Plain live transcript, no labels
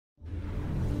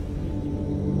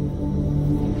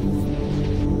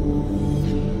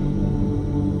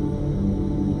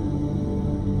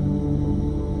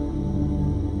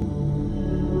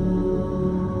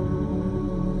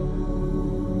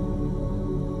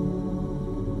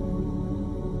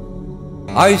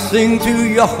I sing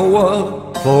to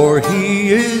Yahuah, for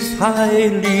he is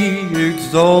highly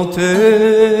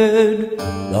exalted.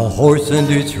 The horse and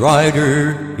its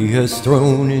rider he has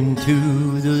thrown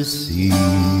into the sea.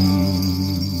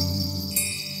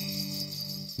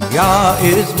 Yah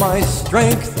is my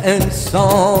strength and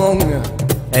song,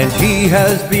 and he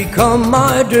has become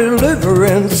my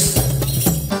deliverance.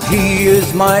 He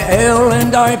is my El,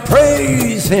 and I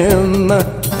praise him,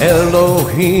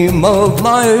 Elohim of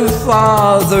my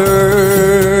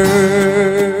father,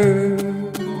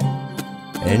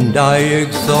 and I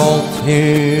exalt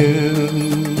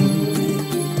him.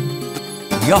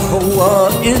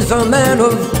 Yahuah is a man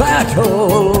of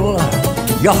battle,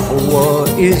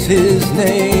 Yahuah is his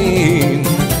name.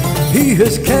 He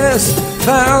has cast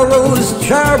Pharaoh's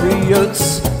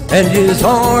chariots and his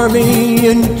army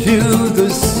into the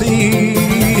sea,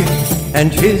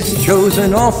 and his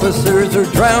chosen officers are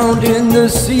drowned in the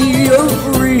sea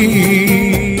of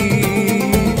reeds.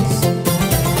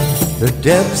 The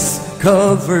depths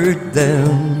covered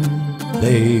them,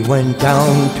 they went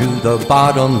down to the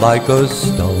bottom like a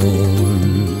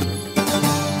stone.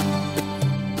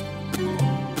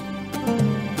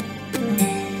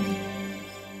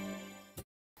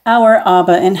 Our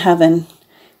Abba in heaven,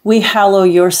 we hallow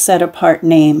your set-apart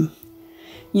name.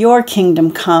 Your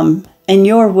kingdom come, and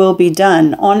your will be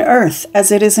done on earth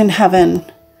as it is in heaven.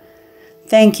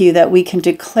 Thank you that we can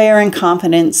declare in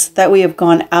confidence that we have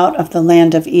gone out of the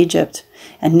land of Egypt,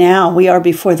 and now we are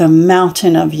before the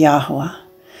mountain of Yahuah.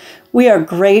 We are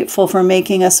grateful for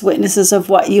making us witnesses of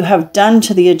what you have done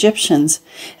to the Egyptians,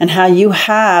 and how you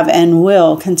have and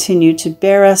will continue to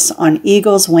bear us on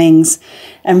eagle's wings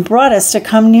and brought us to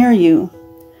come near you.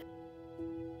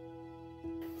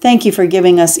 Thank you for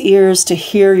giving us ears to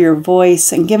hear your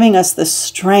voice and giving us the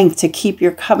strength to keep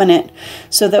your covenant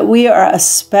so that we are a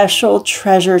special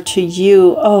treasure to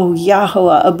you, O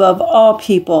Yahuah, above all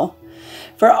people.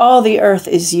 For all the earth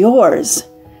is yours,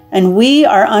 and we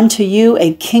are unto you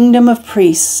a kingdom of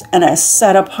priests and a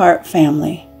set-apart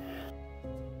family.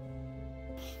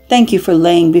 Thank you for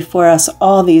laying before us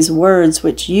all these words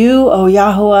which you, O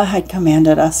Yahuah, had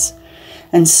commanded us.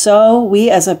 And so we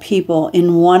as a people,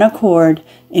 in one accord,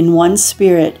 in one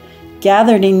spirit,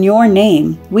 gathered in your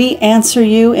name, we answer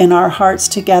you in our hearts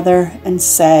together and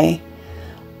say,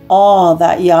 all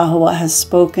that Yahuah has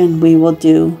spoken we will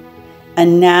do.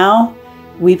 And now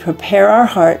we prepare our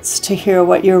hearts to hear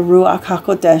what your Ruach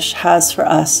Hakodesh has for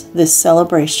us this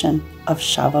celebration of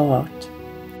Shavuot.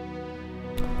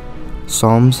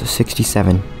 Psalms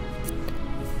 67.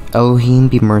 Elohim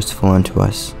be merciful unto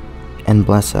us, and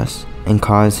bless us, and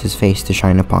cause his face to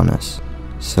shine upon us.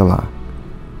 Selah.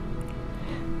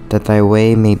 That thy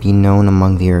way may be known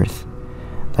among the earth,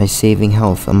 thy saving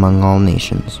health among all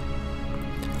nations.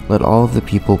 Let all the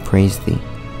people praise thee.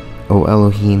 O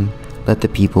Elohim, let the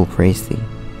people praise thee.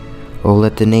 O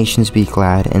let the nations be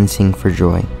glad and sing for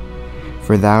joy.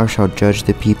 For thou shalt judge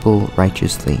the people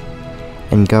righteously,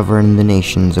 and govern the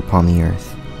nations upon the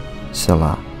earth.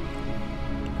 Selah.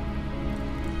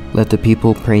 Let the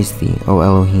people praise thee, O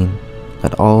Elohim.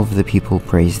 Let all of the people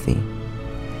praise thee.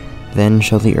 Then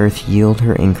shall the earth yield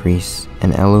her increase,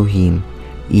 and Elohim,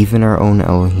 even our own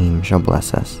Elohim, shall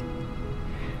bless us.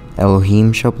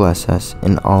 Elohim shall bless us,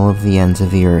 and all of the ends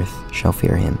of the earth shall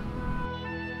fear him.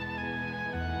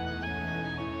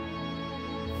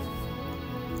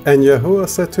 And Yahuah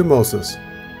said to Moses,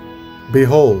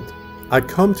 Behold, I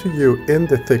come to you in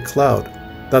the thick cloud,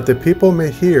 that the people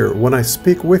may hear when I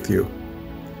speak with you,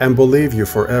 and believe you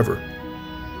forever.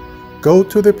 Go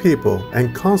to the people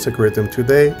and consecrate them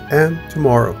today and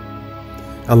tomorrow,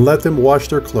 and let them wash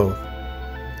their clothes,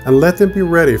 and let them be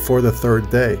ready for the third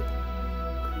day.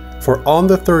 For on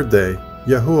the third day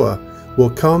Yahuah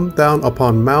will come down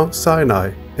upon Mount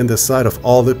Sinai in the sight of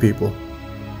all the people.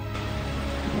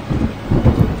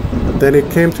 Then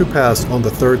it came to pass on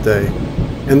the third day,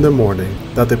 in the morning,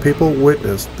 that the people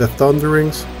witnessed the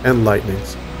thunderings and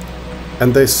lightnings.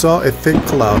 And they saw a thick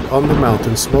cloud on the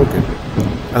mountain smoking,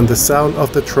 and the sound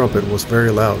of the trumpet was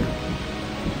very loud.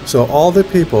 So all the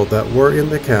people that were in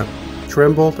the camp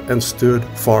trembled and stood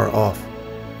far off.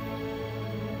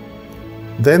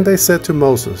 Then they said to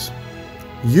Moses,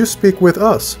 You speak with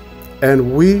us,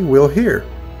 and we will hear.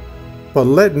 But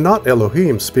let not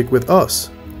Elohim speak with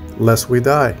us, lest we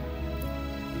die.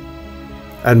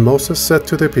 And Moses said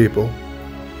to the people,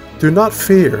 Do not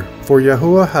fear, for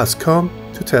Yahuah has come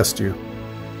to test you,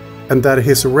 and that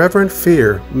his reverent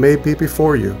fear may be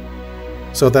before you,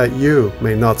 so that you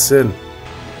may not sin.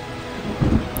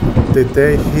 Did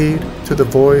they heed to the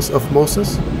voice of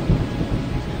Moses?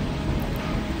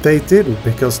 They didn't,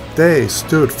 because they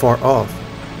stood far off.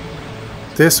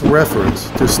 This reference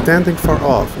to standing far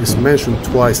off is mentioned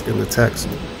twice in the text.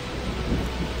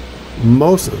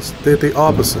 Moses did the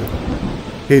opposite.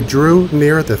 He drew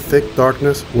near the thick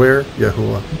darkness where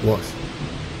Yahuah was.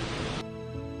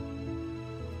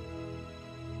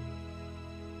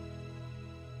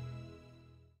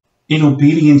 In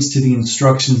obedience to the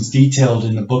instructions detailed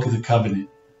in the Book of the Covenant,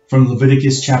 from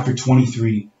Leviticus chapter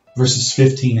 23, verses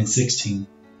 15 and 16,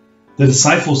 the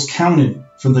disciples counted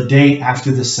from the day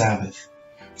after the Sabbath,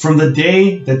 from the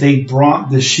day that they brought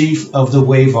the sheaf of the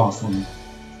wave offering.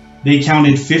 They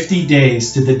counted 50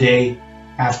 days to the day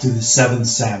after the seventh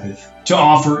Sabbath to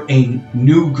offer a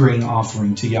new grain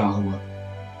offering to Yahuah,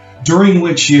 during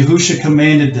which Yahushua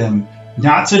commanded them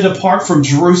not to depart from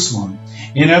Jerusalem.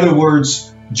 In other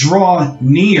words, draw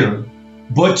near,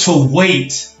 but to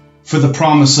wait for the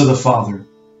promise of the Father.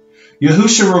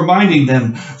 Yahushua reminding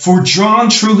them, for John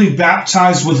truly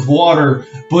baptized with water,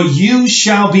 but you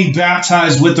shall be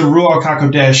baptized with the Ruach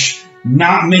Hakodesh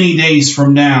not many days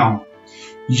from now.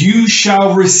 You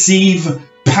shall receive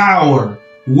power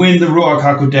when the Ruach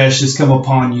Hakodesh has come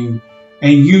upon you,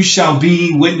 and you shall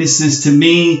be witnesses to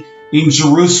me in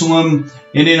Jerusalem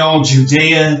and in all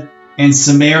Judea and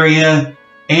Samaria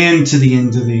and to the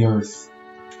end of the earth.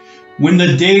 When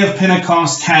the day of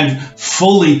Pentecost had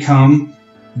fully come,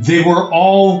 they were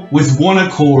all with one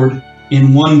accord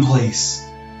in one place.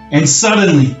 And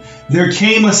suddenly there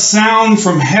came a sound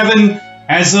from heaven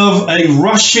as of a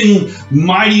rushing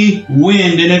mighty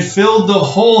wind, and it filled the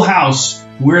whole house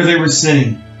where they were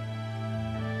sitting.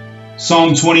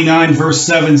 Psalm 29 verse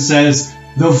 7 says,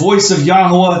 the voice of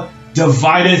Yahuah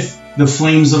divideth the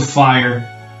flames of fire.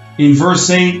 In verse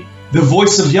 8, the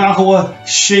voice of Yahuah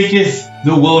shaketh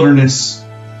the wilderness.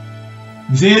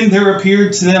 Then there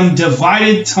appeared to them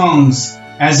divided tongues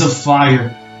as of fire,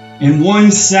 and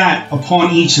one sat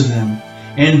upon each of them.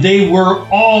 And they were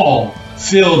all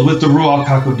filled with the Ruach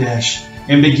Hakodesh,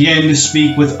 and began to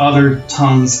speak with other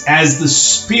tongues as the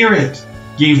Spirit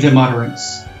gave them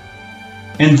utterance.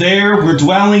 And there were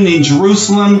dwelling in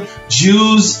Jerusalem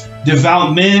Jews,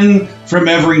 devout men from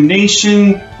every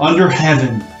nation under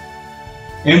heaven.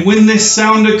 And when this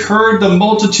sound occurred, the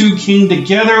multitude came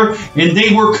together, and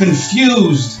they were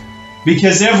confused,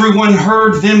 because everyone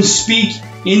heard them speak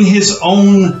in his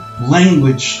own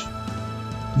language.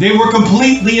 They were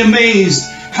completely amazed.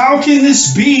 How can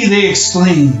this be? They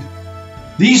exclaimed.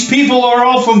 These people are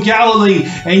all from Galilee,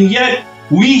 and yet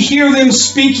we hear them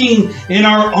speaking in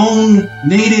our own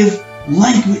native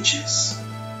languages.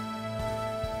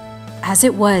 As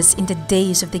it was in the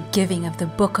days of the giving of the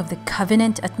Book of the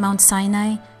Covenant at Mount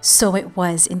Sinai, so it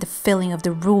was in the filling of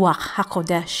the Ruach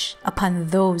Hakodesh upon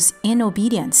those in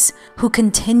obedience who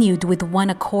continued with one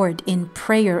accord in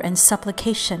prayer and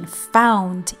supplication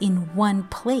found in one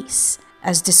place,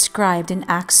 as described in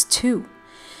Acts 2.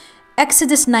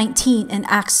 Exodus 19 and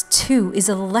Acts 2 is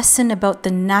a lesson about the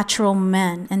natural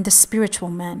man and the spiritual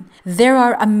man. There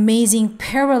are amazing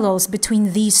parallels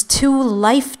between these two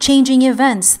life-changing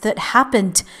events that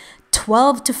happened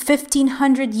 12 to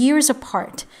 1500 years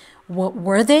apart. What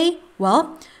were they?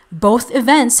 Well, both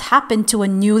events happened to a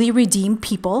newly redeemed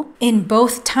people. In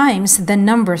both times, the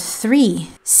number 3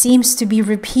 seems to be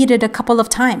repeated a couple of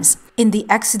times. In the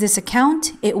Exodus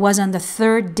account, it was on the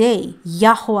 3rd day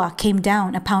Yahuah came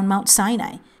down upon Mount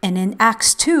Sinai. And in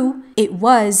Acts 2, it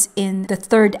was in the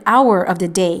 3rd hour of the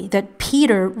day that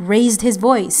Peter raised his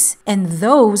voice, and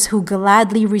those who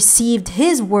gladly received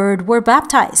his word were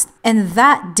baptized. And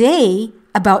that day,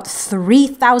 about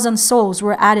 3,000 souls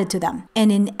were added to them.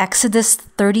 And in Exodus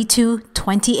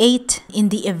 32:28, in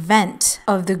the event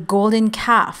of the golden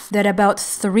calf, that about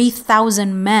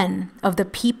 3,000 men of the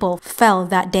people fell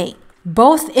that day.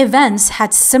 Both events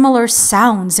had similar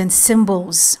sounds and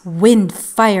symbols: wind,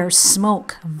 fire,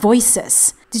 smoke,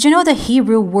 voices. Did you know the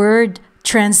Hebrew word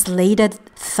translated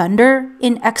thunder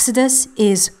in Exodus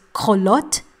is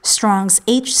kolot? Strong's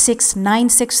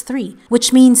H6963,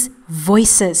 which means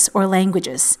voices or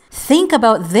languages. Think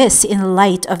about this in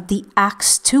light of the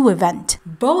Acts 2 event.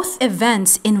 Both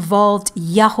events involved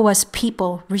Yahuah's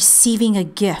people receiving a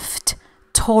gift,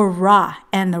 Torah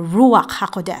and Ruach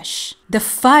Hakodesh. The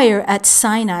fire at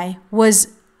Sinai was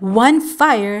one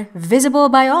fire visible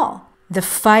by all. The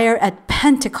fire at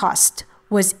Pentecost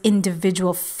was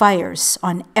individual fires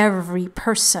on every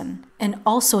person, and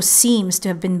also seems to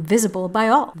have been visible by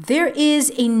all. There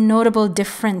is a notable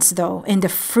difference, though, in the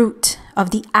fruit of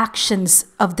the actions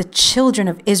of the children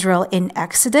of Israel in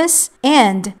Exodus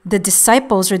and the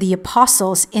disciples or the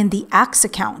apostles in the Acts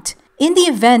account. In the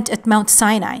event at Mount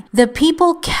Sinai, the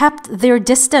people kept their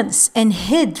distance and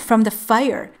hid from the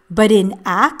fire. But in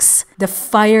Acts, the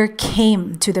fire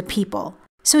came to the people.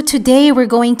 So today we're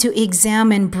going to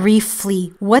examine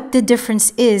briefly what the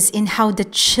difference is in how the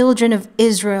children of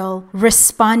Israel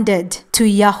responded to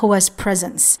Yahuwah's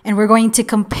presence. And we're going to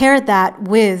compare that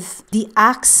with the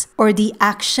acts or the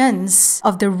actions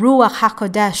of the Ruach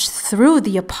Hakodesh through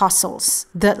the apostles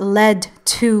that led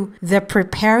to the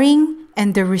preparing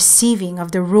and the receiving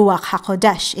of the Ruach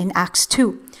Hakodesh in Acts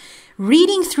 2.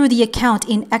 Reading through the account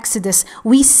in Exodus,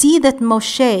 we see that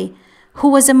Moshe, who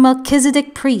was a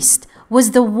Melchizedek priest,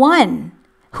 was the one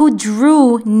who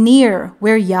drew near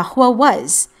where Yahuwah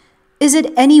was. Is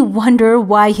it any wonder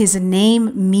why his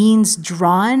name means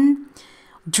drawn?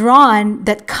 Drawn,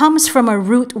 that comes from a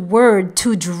root word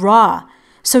to draw.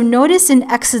 So notice in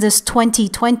Exodus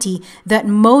 20:20 that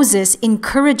Moses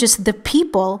encourages the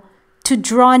people to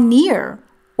draw near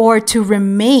or to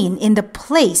remain in the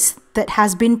place that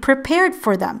has been prepared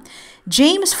for them.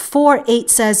 James 4:8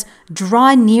 says,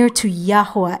 "Draw near to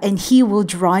Yahuwah, and he will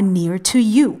draw near to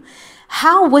you."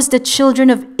 How was the children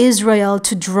of Israel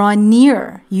to draw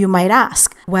near, you might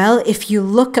ask? Well, if you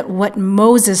look at what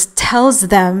Moses tells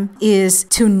them is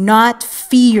to not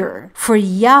fear, for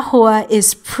Yahuwah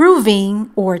is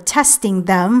proving or testing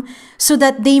them so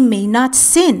that they may not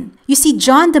sin. You see,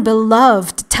 John the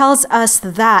Beloved tells us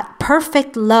that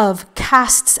perfect love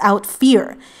casts out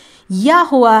fear.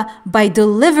 Yahuwah, by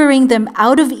delivering them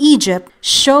out of Egypt,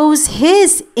 shows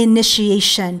his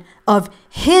initiation of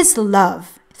his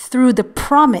love through the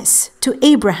promise to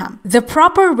Abraham. The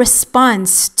proper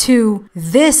response to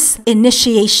this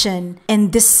initiation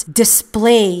and this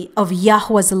display of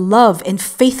Yahuwah's love and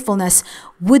faithfulness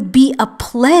would be a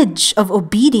pledge of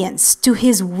obedience to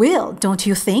his will, don't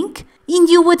you think? And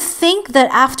you would think that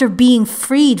after being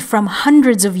freed from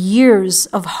hundreds of years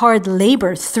of hard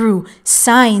labor through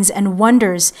signs and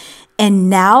wonders, and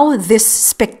now this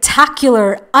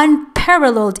spectacular,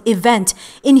 unparalleled event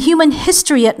in human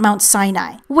history at Mount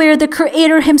Sinai, where the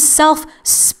Creator himself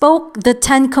spoke the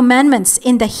 10 Commandments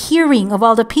in the hearing of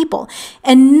all the people,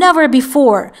 and never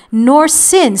before nor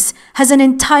since has an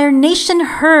entire nation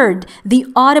heard the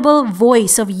audible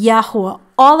voice of Yahuwah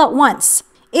all at once.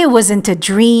 It wasn't a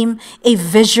dream, a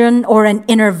vision, or an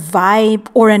inner vibe,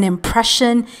 or an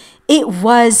impression. It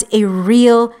was a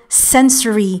real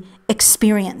sensory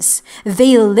experience.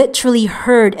 They literally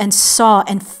heard and saw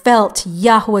and felt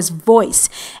Yahuwah's voice.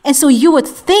 And so you would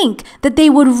think that they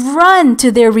would run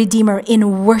to their Redeemer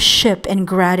in worship and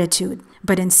gratitude.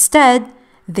 But instead,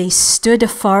 they stood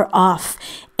afar off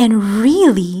and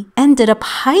really ended up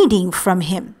hiding from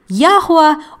him.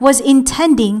 Yahuwah was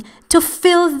intending to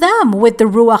fill them with the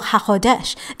Ruach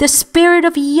Hakodesh. The Spirit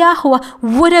of Yahuwah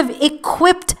would have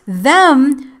equipped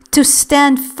them to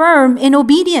stand firm in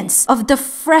obedience of the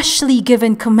freshly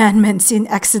given commandments in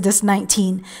Exodus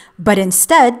 19. But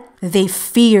instead, they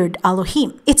feared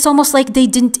Elohim. It's almost like they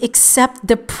didn't accept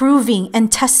the proving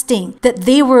and testing that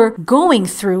they were going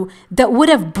through that would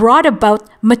have brought about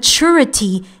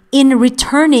maturity in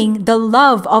returning the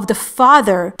love of the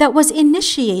Father that was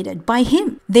initiated by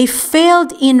him. They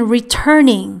failed in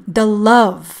returning the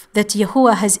love that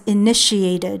Yahuwah has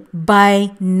initiated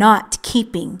by not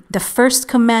keeping the first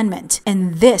commandment.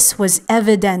 And this was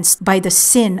evidenced by the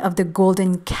sin of the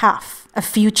golden calf a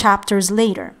few chapters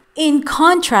later. In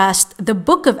contrast, the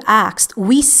book of Acts,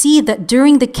 we see that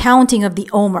during the counting of the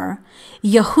Omer,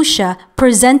 Yahusha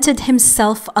presented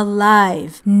himself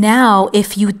alive. Now,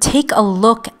 if you take a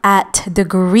look at the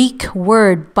Greek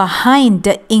word behind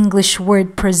the English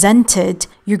word presented,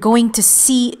 you're going to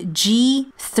see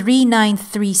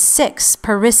G3936,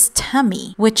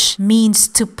 paristemi, which means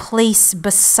to place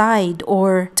beside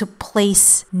or to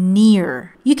place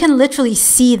near. You can literally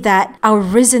see that our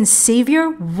risen Savior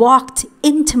walked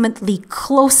intimately,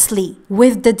 closely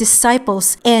with the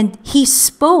disciples, and he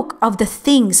spoke of the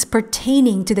things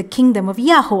pertaining to the kingdom of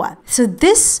Yahuwah. So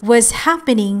this was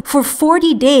happening for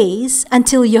 40 days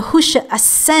until Yahusha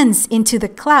ascends into the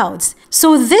clouds.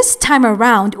 So this time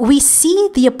around, we see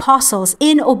the apostles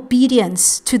in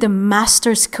obedience to the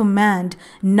Master's command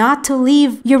not to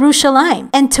leave Jerusalem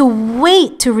and to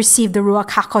wait to receive the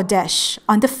Ruach Hakodesh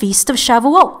on the feast of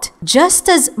Shavuot. Just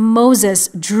as Moses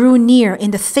drew near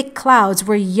in the thick clouds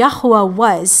where Yahuwah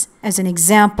was, as an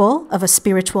example of a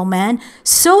spiritual man,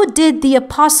 so did the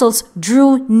apostles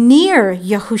drew near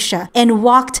Yahusha and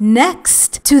walked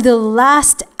next to the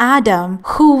last Adam,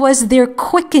 who was their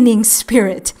quickening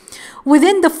spirit.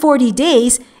 Within the 40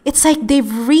 days, it's like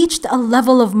they've reached a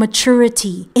level of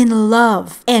maturity in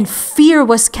love, and fear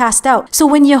was cast out. So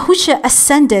when Yahusha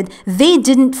ascended, they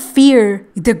didn't fear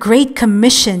the great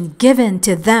commission given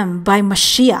to them by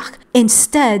Mashiach.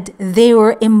 Instead, they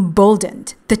were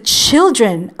emboldened. The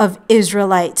children of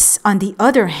Israelites, on the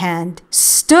other hand,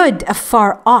 stood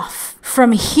afar off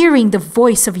from hearing the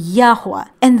voice of Yahuah.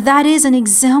 And that is an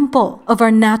example of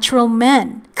our natural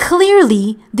man.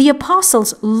 Clearly, the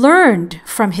apostles learned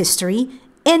from history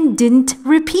and didn't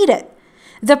repeat it.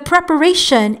 The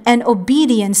preparation and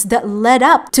obedience that led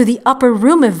up to the upper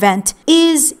room event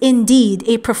is indeed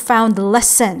a profound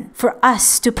lesson for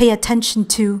us to pay attention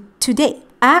to today.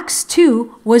 Acts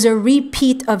 2 was a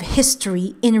repeat of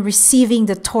history in receiving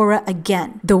the Torah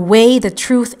again, the way, the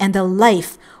truth, and the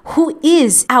life, who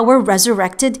is our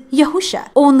resurrected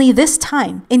Yahusha. Only this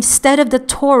time, instead of the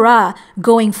Torah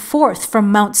going forth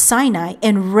from Mount Sinai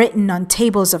and written on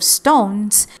tables of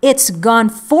stones, it's gone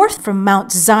forth from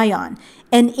Mount Zion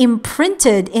and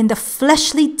imprinted in the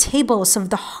fleshly tables of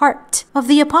the heart of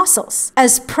the apostles.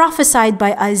 As prophesied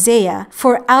by Isaiah,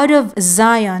 for out of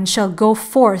Zion shall go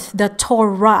forth the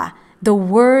Torah, the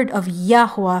word of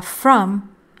Yahuah from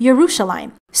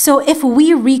Jerusalem. So if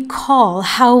we recall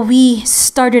how we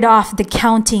started off the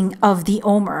counting of the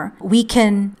Omer, we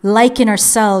can liken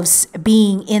ourselves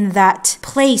being in that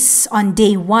place on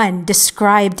day 1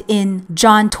 described in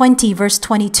John 20 verse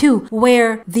 22,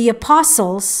 where the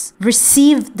apostles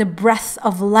received the breath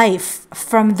of life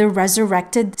from the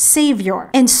resurrected Savior.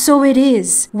 And so it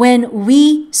is when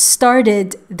we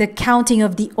started the counting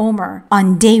of the Omer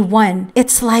on day 1,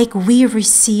 it's like we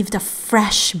received a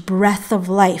fresh breath of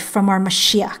life from our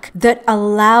Mashiach that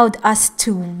allowed us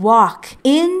to walk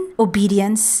in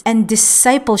obedience and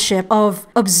discipleship of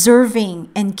observing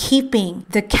and keeping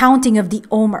the counting of the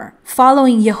Omer,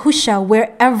 following Yahusha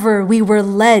wherever we were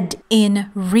led in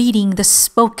reading the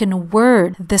spoken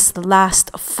word this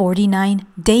last 49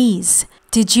 days.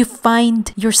 Did you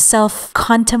find yourself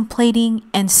contemplating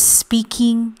and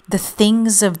speaking the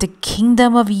things of the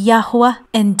kingdom of Yahuah?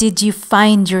 And did you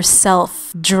find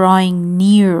yourself drawing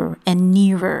nearer and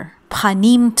nearer,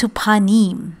 panim to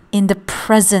panim, in the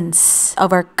presence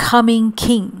of our coming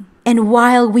King? And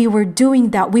while we were doing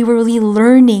that, we were really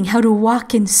learning how to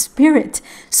walk in spirit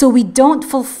so we don't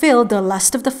fulfill the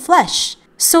lust of the flesh.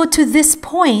 So to this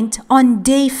point, on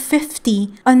day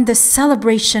 50, on the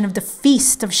celebration of the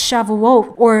Feast of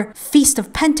Shavuot or Feast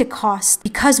of Pentecost,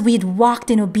 because we had walked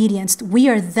in obedience, we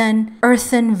are then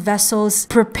earthen vessels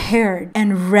prepared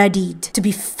and readied to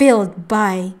be filled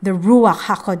by the Ruach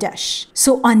Hakodesh.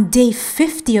 So on day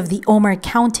 50 of the Omer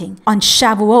counting, on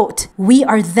Shavuot, we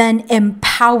are then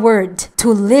empowered to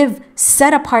live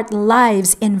set-apart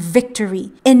lives in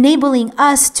victory, enabling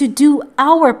us to do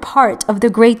our part of the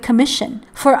Great Commission.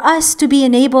 For us to be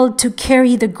enabled to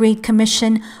carry the Great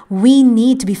Commission, we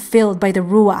need to be filled by the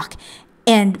Ruach.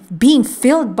 And being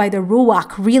filled by the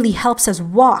Ruach really helps us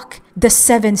walk the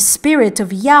 7 Spirit of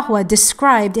Yahuah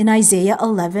described in Isaiah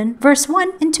 11, verse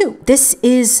 1 and 2. This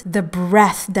is the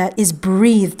breath that is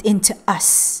breathed into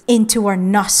us, into our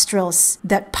nostrils,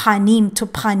 that panim to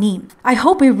panim. I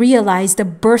hope we realize the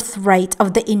birthright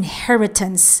of the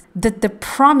inheritance that the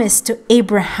promise to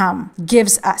Abraham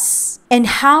gives us. And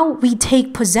how we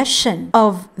take possession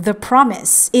of the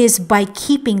promise is by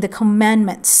keeping the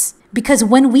commandments. Because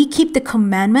when we keep the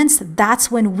commandments,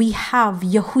 that's when we have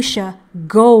Yahusha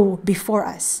go before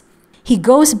us. He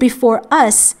goes before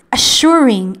us,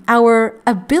 assuring our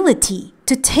ability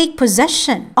to take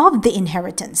possession of the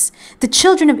inheritance. The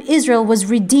children of Israel was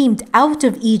redeemed out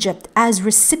of Egypt as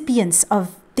recipients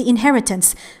of the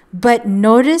inheritance. But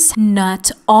notice,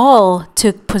 not all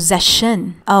took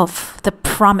possession of the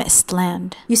promised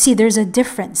land. You see, there's a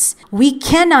difference. We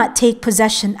cannot take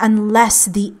possession unless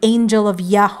the angel of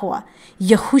Yahuah,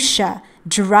 Yahusha,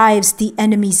 drives the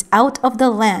enemies out of the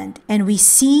land. And we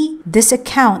see this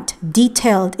account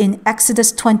detailed in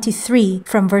Exodus 23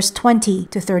 from verse 20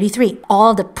 to 33.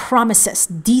 All the promises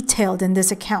detailed in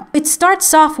this account. It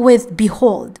starts off with,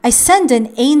 "Behold, I send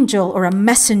an angel or a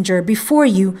messenger before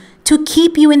you to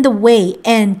keep you in the way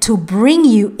and to bring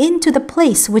you into the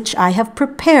place which I have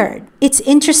prepared." It's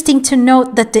interesting to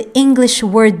note that the English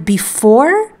word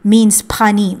before means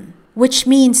panim, which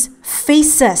means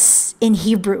faces in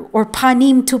Hebrew, or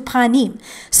panim to panim.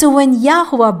 So when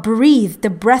Yahuah breathed the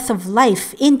breath of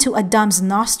life into Adam's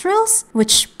nostrils,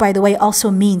 which by the way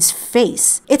also means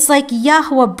face, it's like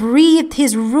Yahuah breathed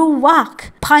his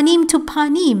ruach, panim to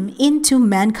panim, into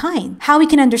mankind. How we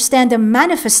can understand the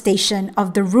manifestation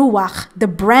of the ruach, the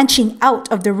branching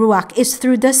out of the ruach, is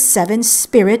through the 7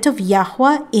 Spirit of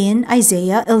Yahuah in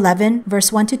Isaiah 11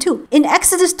 verse 1 to 2. In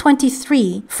Exodus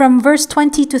 23, from verse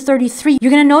 20 to 33,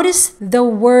 you're going to notice the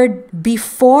word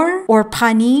before, or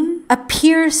panim,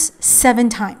 appears 7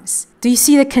 times. Do you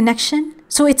see the connection?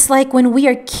 So it's like when we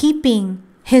are keeping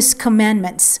His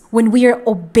commandments, when we are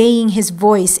obeying His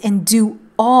voice and do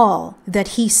all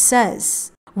that He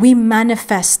says, we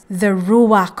manifest the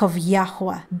Ruach of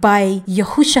Yahuah by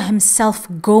Yahushua Himself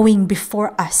going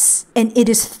before us. And it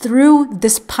is through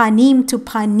this panim to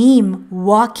panim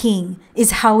walking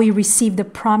is how we receive the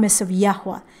promise of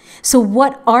Yahuah. So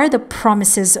what are the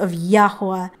promises of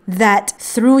Yahuah that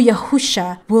through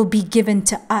Yahusha will be given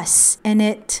to us? And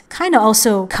it kind of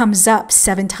also comes up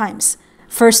 7 times.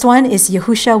 First one is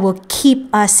Yahusha will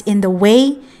keep us in the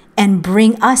way and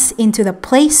bring us into the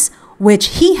place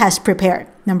which He has prepared.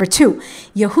 Number 2,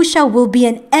 Yahusha will be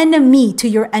an enemy to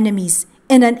your enemies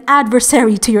and an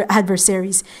adversary to your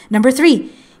adversaries. Number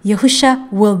 3, Yahusha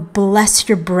will bless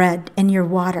your bread and your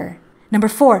water. Number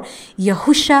 4,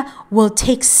 Yahusha will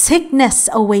take sickness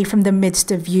away from the midst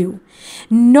of you.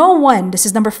 No one, this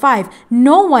is number 5,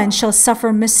 no one shall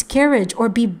suffer miscarriage or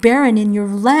be barren in your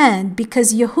land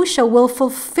because Yahusha will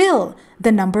fulfill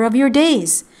the number of your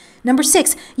days. Number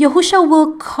 6, Yahusha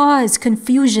will cause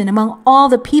confusion among all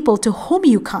the people to whom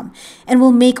you come and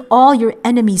will make all your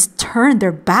enemies turn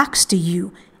their backs to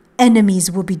you. Enemies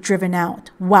will be driven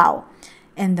out. Wow.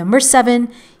 And number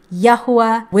 7,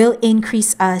 Yahuah will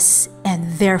increase us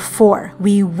and therefore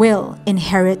we will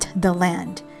inherit the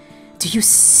land. Do you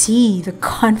see the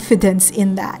confidence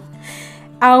in that?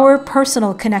 Our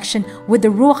personal connection with the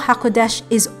Ruach Hakodesh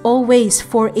is always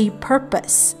for a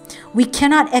purpose. We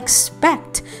cannot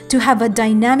expect to have a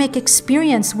dynamic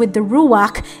experience with the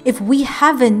Ruach if we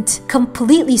haven't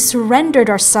completely surrendered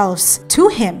ourselves to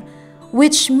Him,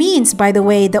 which means, by the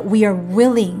way, that we are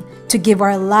willing to give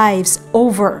our lives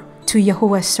over to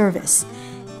Yahuah's service.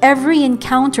 Every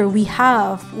encounter we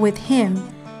have with Him,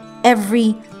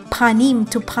 every panim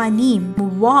to panim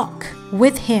walk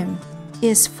with Him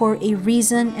is for a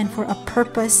reason and for a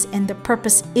purpose, and the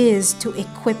purpose is to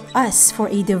equip us for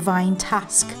a divine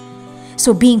task.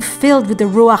 So being filled with the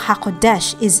Ruach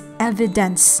Hakodesh is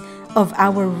evidence of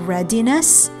our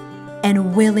readiness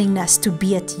and willingness to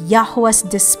be at Yahuah's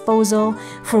disposal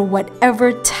for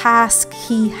whatever task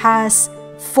He has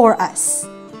for us.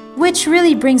 Which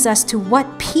really brings us to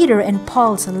what Peter and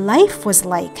Paul's life was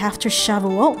like after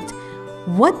Shavuot.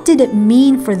 What did it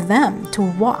mean for them to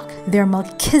walk their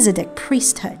Melchizedek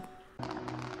priesthood?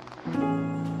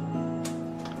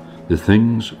 The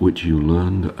things which you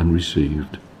learned and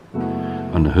received,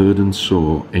 and heard and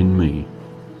saw in me,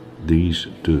 these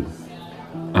do,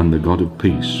 and the God of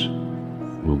peace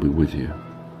will be with you.